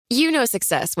You know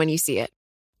success when you see it.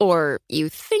 Or you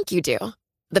think you do.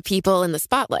 The people in the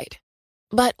spotlight.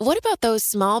 But what about those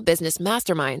small business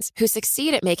masterminds who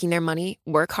succeed at making their money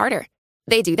work harder?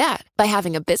 They do that by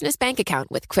having a business bank account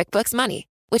with QuickBooks Money,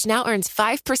 which now earns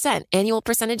 5% annual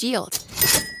percentage yield.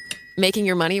 Making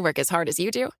your money work as hard as you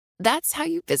do? That's how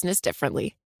you business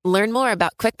differently. Learn more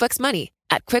about QuickBooks Money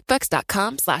at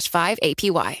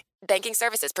quickbooks.com/5APY. Banking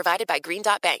services provided by Green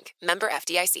Dot Bank. Member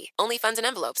FDIC. Only funds and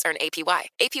envelopes earn APY.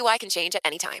 APY can change at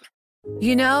any time.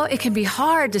 You know, it can be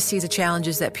hard to see the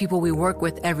challenges that people we work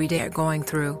with every day are going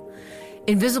through.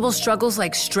 Invisible struggles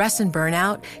like stress and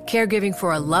burnout, caregiving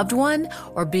for a loved one,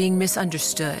 or being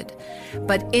misunderstood.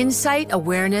 But insight,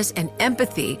 awareness, and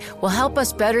empathy will help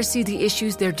us better see the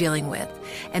issues they're dealing with.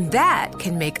 And that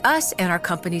can make us and our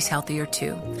companies healthier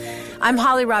too. I'm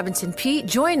Holly Robinson Peete.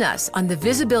 Join us on The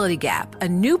Visibility Gap, a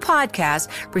new podcast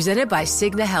presented by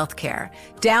Cigna Healthcare.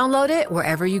 Download it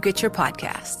wherever you get your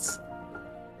podcasts.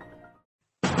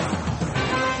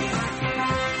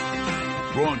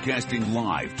 Broadcasting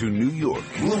live to New York,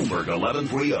 Bloomberg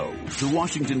 1130. To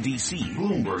Washington, D.C.,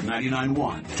 Bloomberg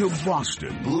 99.1. To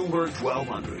Boston, Bloomberg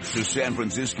 1200. To San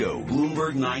Francisco,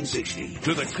 Bloomberg 960.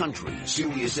 To the country,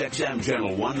 Sirius XM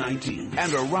Channel 119.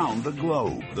 And around the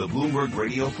globe, the Bloomberg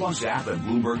Radio Plus app at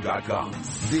Bloomberg.com.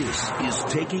 This is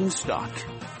Taking Stock.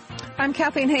 I'm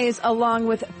Kathleen Hayes along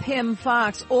with Pim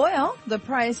Fox. Oil, the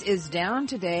price is down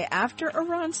today after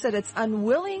Iran said it's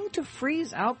unwilling to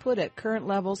freeze output at current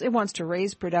levels. It wants to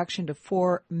raise production to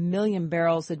 4 million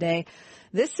barrels a day.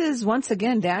 This is once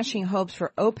again dashing hopes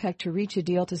for OPEC to reach a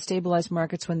deal to stabilize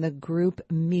markets when the group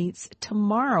meets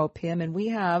tomorrow, Pim. And we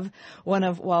have one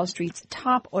of Wall Street's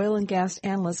top oil and gas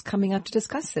analysts coming up to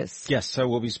discuss this. Yes, so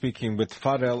we'll be speaking with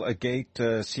Fadel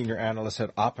Gheit, senior analyst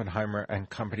at Oppenheimer and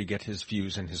Company, get his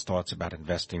views and his thoughts about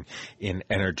investing in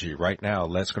energy. Right now,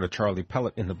 let's go to Charlie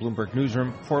Pellet in the Bloomberg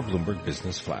newsroom for a Bloomberg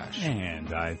Business Flash.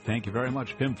 And I thank you very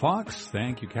much, Pim Fox.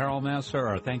 Thank you, Carol Massar.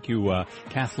 Or thank you,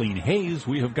 Kathleen Hayes.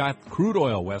 We have got crude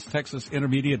oil, West Texas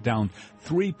Intermediate, down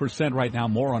 3% right now.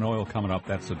 More on oil coming up.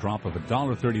 That's a drop of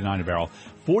 $1.39 a barrel.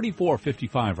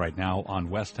 $44.55 right now on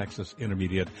West Texas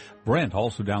Intermediate. Brent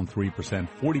also down 3%,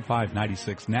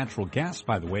 $45.96. Natural gas,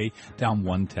 by the way, down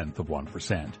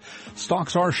 0.1%.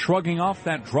 Stocks are shrugging off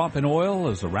that drop in oil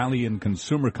as a rally in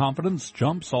consumer confidence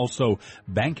jumps. Also,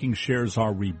 banking shares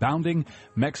are rebounding.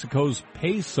 Mexico's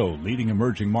peso leading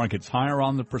emerging markets higher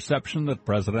on the perception that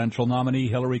presidential nominee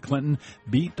Hillary Clinton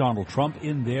beat Donald Trump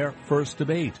in their first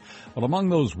debate. Well, among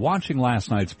those watching last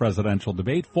night's presidential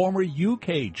debate, former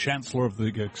UK Chancellor of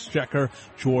the Exchequer,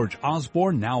 George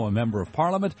Osborne, now a member of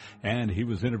Parliament, and he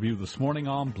was interviewed this morning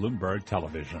on Bloomberg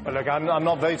Television. Well, look, I'm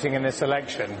not voting in this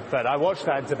election, but I watched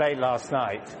that debate last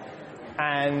night,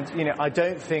 and, I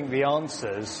don't think the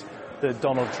answers that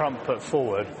Donald Trump put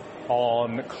forward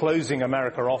on closing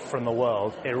America off from the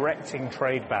world, erecting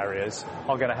trade barriers,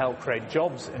 are going to help create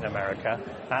jobs in America,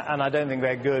 and I don't think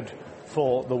they're good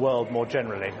for the world more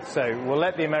generally. So we'll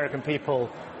let the American people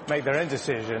make their own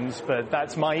decisions, but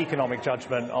that's my economic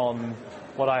judgment on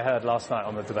what I heard last night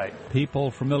on the debate.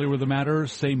 People familiar with the matter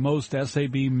say most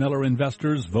SAB Miller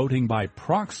investors voting by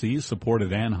proxy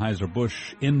supported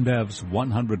Anheuser-Busch InBev's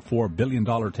 $104 billion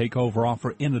takeover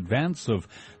offer in advance of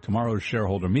tomorrow's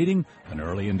shareholder meeting, an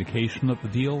early indication that the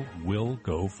deal will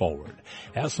go forward.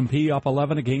 S&P up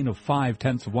 11, a gain of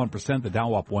 0.5%. The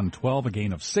Dow up 112, a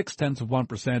gain of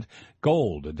 0.6%.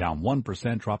 Gold down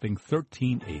 1%, dropping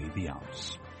 $13.80 the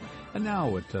ounce. And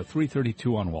now at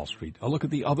 3:32 on Wall Street, a look at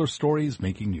the other stories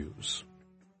making news.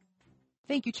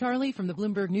 Thank you, Charlie. From the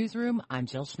Bloomberg Newsroom, I'm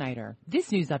Jill Schneider.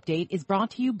 This news update is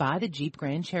brought to you by the Jeep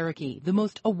Grand Cherokee, the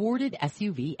most awarded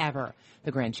SUV ever.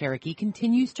 The Grand Cherokee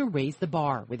continues to raise the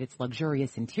bar with its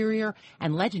luxurious interior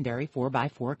and legendary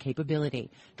 4x4 capability.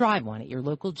 Drive one at your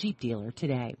local Jeep dealer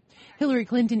today. Hillary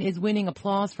Clinton is winning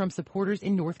applause from supporters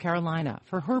in North Carolina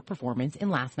for her performance in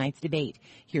last night's debate.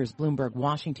 Here's Bloomberg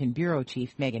Washington Bureau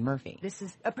Chief Megan Murphy. This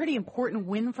is a pretty important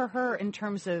win for her in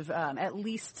terms of at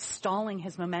least stalling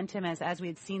his momentum as we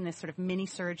had seen this sort of mini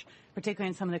surge, particularly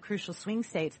in some of the crucial swing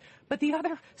states. But the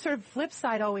other sort of flip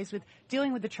side always with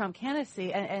dealing with the Trump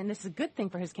candidacy, and this is a good thing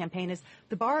for his campaign, is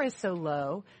the bar is so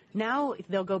low. Now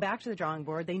they'll go back to the drawing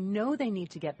board. They know they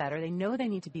need to get better. They know they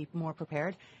need to be more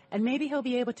prepared. And maybe he'll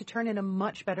be able to turn in a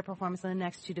much better performance in the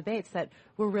next two debates that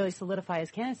will really solidify his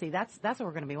candidacy. That's what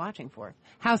we're going to be watching for.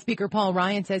 House Speaker Paul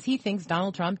Ryan says he thinks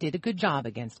Donald Trump did a good job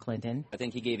against Clinton. I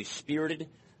think he gave a spirited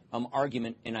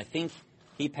argument, and I think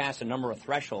he passed a number of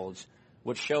thresholds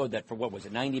which showed that for,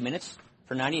 90 minutes?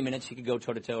 For 90 minutes, he could go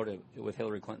toe-to-toe with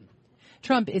Hillary Clinton.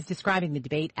 Trump is describing the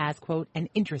debate as, quote, an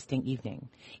interesting evening.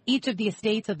 Each of the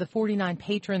estates of the 49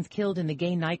 patrons killed in the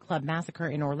gay nightclub massacre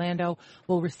in Orlando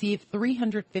will receive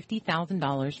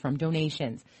 $350,000 from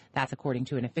donations. That's according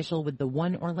to an official with the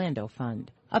One Orlando Fund.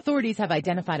 Authorities have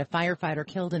identified a firefighter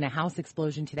killed in a house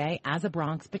explosion today as a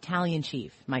Bronx battalion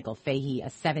chief. Michael Fahey, a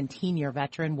 17-year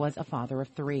veteran, was a father of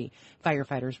 3.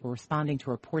 Firefighters were responding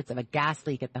to reports of a gas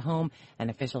leak at the home, and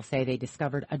officials say they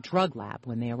discovered a drug lab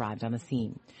when they arrived on the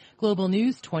scene. Global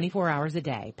news 24 hours a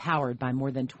day, powered by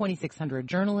more than 2,600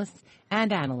 journalists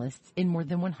and analysts in more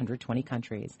than 120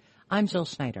 countries. I'm Jill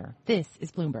Schneider. This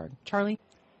is Bloomberg. Charlie?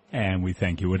 And we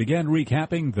thank you. And again,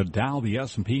 recapping the Dow, the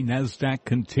S&P, NASDAQ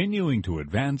continuing to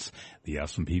advance. The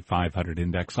S&P 500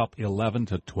 index up 11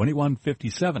 to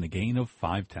 2157, a gain of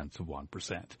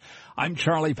 0.5%. I'm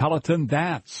Charlie Pelleton.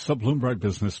 That's a Bloomberg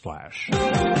Business Flash.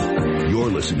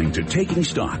 You're listening to Taking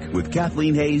Stock with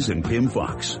Kathleen Hayes and Pim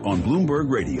Fox on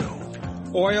Bloomberg Radio.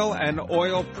 Oil and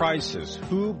oil prices.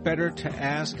 Who better to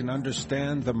ask and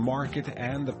understand the market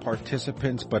and the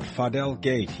participants but Fadel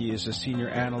Gheit? He is a senior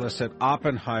analyst at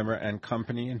Oppenheimer and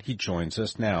Company, and he joins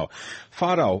us now.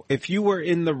 Fadel, if you were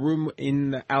in the room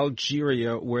in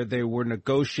Algeria where they were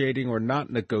negotiating or not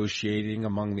negotiating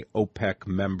among the OPEC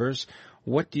members,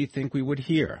 what do you think we would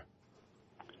hear?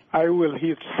 I will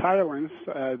hear silence.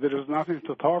 There is nothing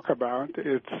to talk about.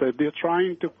 It's they're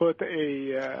trying to put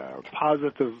a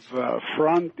positive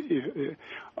front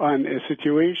on a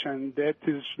situation that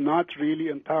is not really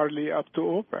entirely up to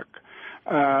OPEC.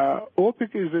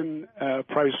 OPEC is in a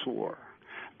price war.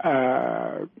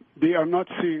 They are not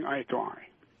seeing eye to eye.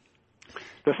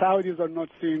 The Saudis are not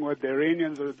seeing what the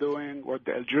Iranians are doing, what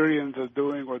the Algerians are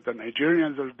doing, what the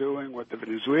Nigerians are doing, what the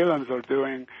Venezuelans are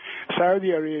doing.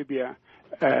 Saudi Arabia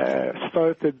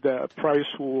started the price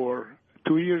war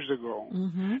 2 years ago,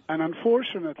 and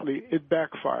unfortunately it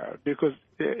backfired because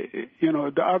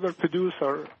the other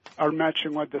producers are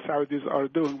matching what the Saudis are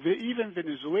doing. Even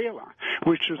Venezuela,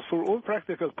 which is for all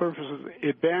practical purposes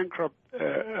a bankrupt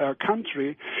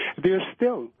country, they're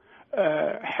still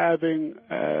having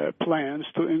plans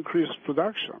to increase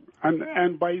production,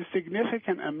 and by a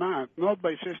significant amount, not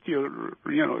by 50 or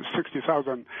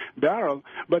 60,000 barrels,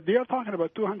 but they are talking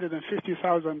about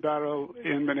 250,000 barrels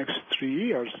in the next 3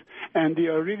 years, and they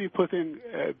are really putting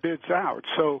bids out.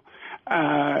 So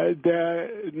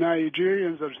the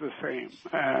Nigerians are the same.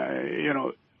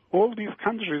 All these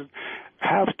countries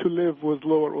have to live with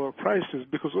lower oil prices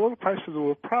because oil prices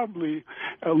will probably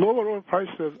lower oil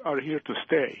prices are here to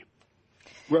stay.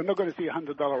 We're not going to see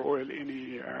 $100 oil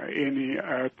any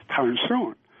time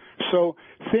soon. So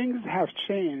things have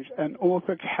changed, and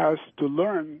OPEC has to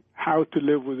learn how to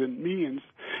live within means.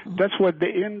 That's what the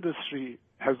industry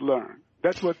has learned.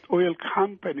 That's what oil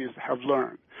companies have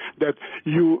learned. That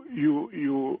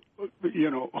you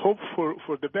hope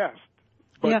for the best,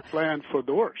 but plan for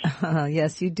the worst.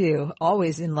 Yes, you do.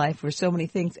 Always in life for so many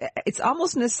things. It's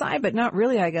almost an aside, but not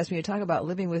really, I guess, when you talk about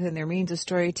living within their means. A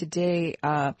story today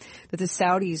that the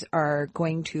Saudis are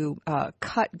going to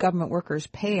cut government workers'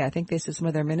 pay. I think they said some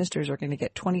of their ministers are going to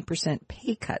get 20%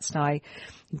 pay cuts. Now, I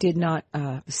did not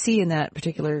see in that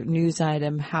particular news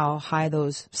item how high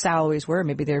those salaries were.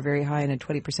 Maybe they're very high and a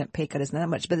 20% pay cut isn't that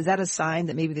much. But is that a sign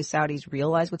that maybe the Saudis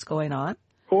realize what's going on?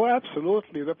 Oh,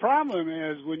 absolutely. The problem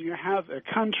is when you have a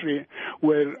country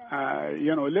where,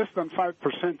 less than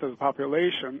 5% of the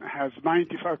population has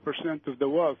 95% of the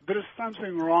wealth, there is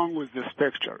something wrong with this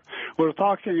picture. We're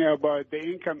talking about the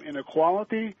income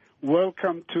inequality.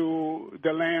 Welcome to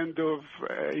the land of,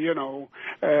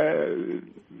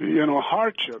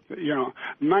 hardship.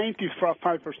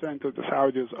 95% of the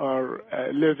Saudis are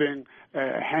living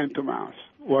hand to mouth.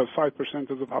 Well, 5%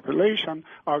 of the population,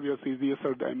 obviously these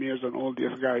are the emirs and all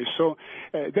these guys. So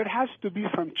there has to be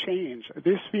some change.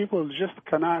 These people just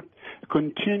cannot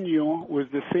continue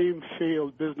with the same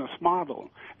failed business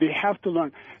model. They have to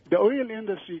learn. The oil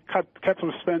industry cut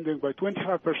capital spending by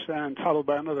 25%, followed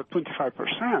by another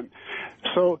 25%.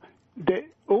 So the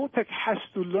OPEC has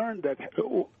to learn that.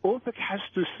 OPEC has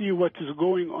to see what is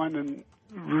going on in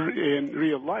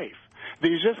real life. They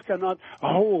just cannot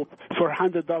hope for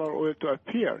 $100 oil to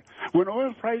appear. When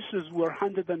oil prices were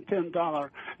 $110,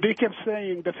 they kept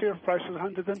saying the fair price is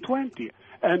 $120.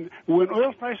 And when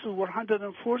oil prices were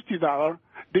 $140,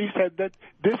 they said that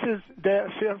this is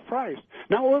the fair price.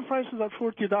 Now oil prices are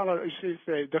 $40, they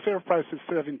say the fair price is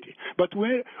 $70. But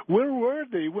where were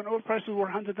they when oil prices were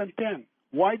 $110?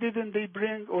 Why didn't they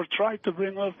bring or try to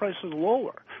bring oil prices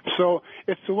lower? So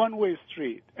it's a one-way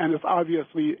street, and it's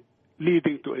obviously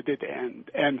leading to a dead end.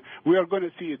 And we are going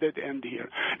to see a dead end here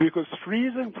because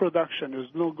freezing production is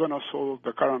not going to solve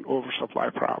the current oversupply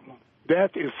problem.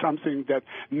 That is something that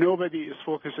nobody is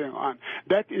focusing on.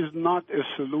 That is not a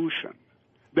solution.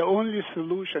 The only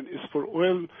solution is for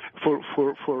oil, for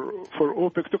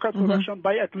OPEC to cut production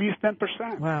by at least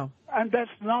 10%. Wow. And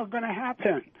that's not going to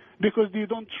happen because they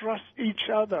don't trust each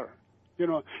other. You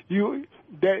know, the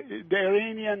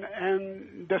Iranian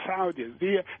and the Saudis,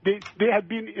 they have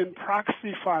been in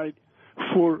proxy fight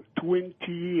for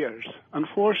 20 years.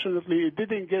 Unfortunately, it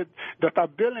didn't get the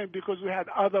top billing because we had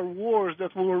other wars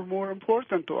that were more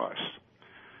important to us.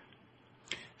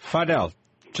 Fadel,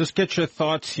 just get your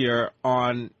thoughts here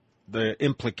on the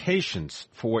implications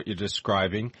for what you're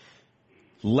describing.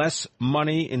 Less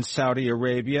money in Saudi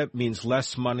Arabia means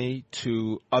less money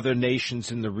to other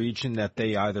nations in the region that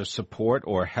they either support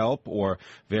or help, or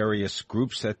various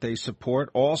groups that they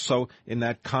support. Also, in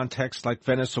that context, like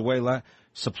Venezuela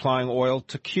supplying oil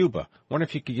to Cuba. I wonder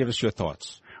if you could give us your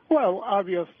thoughts. Well,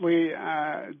 obviously,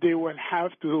 they will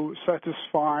have to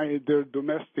satisfy their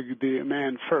domestic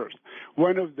demand first.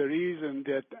 One of the reasons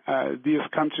that these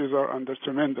countries are under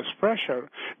tremendous pressure,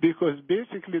 because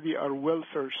basically they are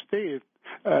welfare state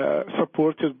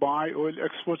supported by oil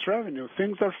export revenue.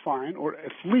 Things are fine, or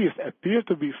at least appear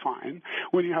to be fine,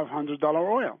 when you have $100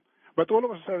 oil. But all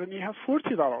of a sudden you have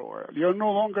 $40 oil. You're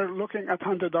no longer looking at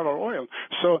 $100 oil.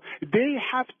 So they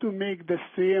have to make the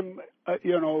same,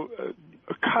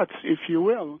 cuts, if you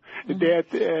will,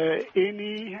 that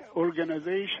any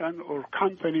organization or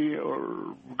company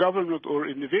or government or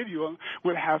individual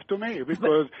will have to make,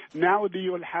 because now they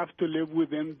will have to live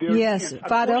within their means.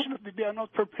 Unfortunately, they are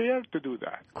not prepared to do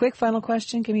that. Quick final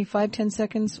question. Give me 5-10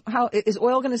 seconds. How is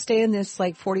oil going to stay in this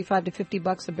like $45 to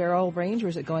 $50 a barrel range, or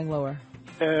is it going lower?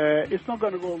 It's not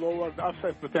going to go lower. The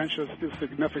upside potential is still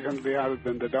significantly higher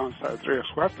than the downside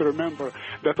risk. We have to remember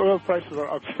that oil prices are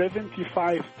up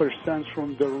 75%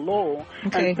 from their low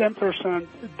and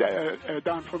 10%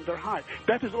 down from their high.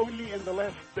 That is only in the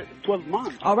last 12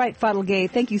 months. All right, Fadel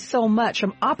Gheit, thank you so much.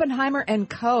 From Oppenheimer &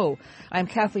 Co., I'm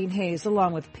Kathleen Hayes,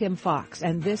 along with Pim Fox,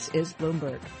 and this is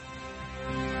Bloomberg.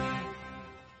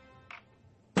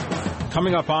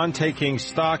 Coming up on Taking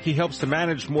Stock, he helps to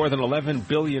manage more than $11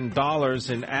 billion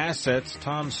in assets.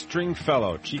 Tom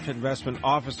Stringfellow, Chief Investment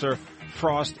Officer,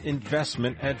 Frost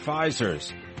Investment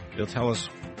Advisors. He'll tell us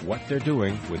what they're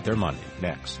doing with their money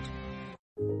next.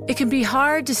 It can be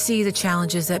hard to see the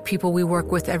challenges that people we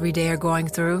work with every day are going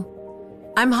through.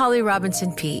 I'm Holly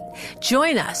Robinson Peete.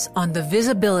 Join us on The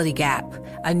Visibility Gap,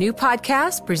 a new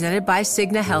podcast presented by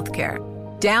Cigna Healthcare.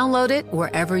 Download it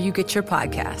wherever you get your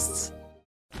podcasts.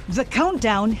 The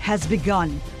countdown has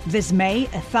begun. This May,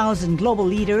 1,000 global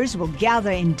leaders will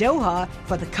gather in Doha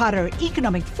for the Qatar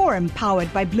Economic Forum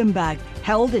powered by Bloomberg,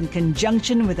 held in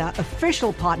conjunction with our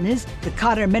official partners, the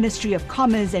Qatar Ministry of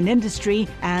Commerce and Industry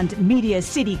and Media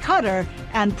City Qatar,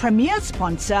 and premier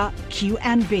sponsor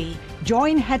QNB.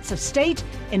 Join heads of state,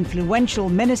 influential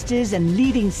ministers, and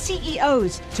leading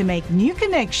CEOs to make new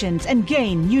connections and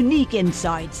gain unique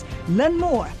insights. Learn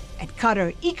more at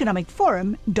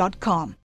QatarEconomicForum.com.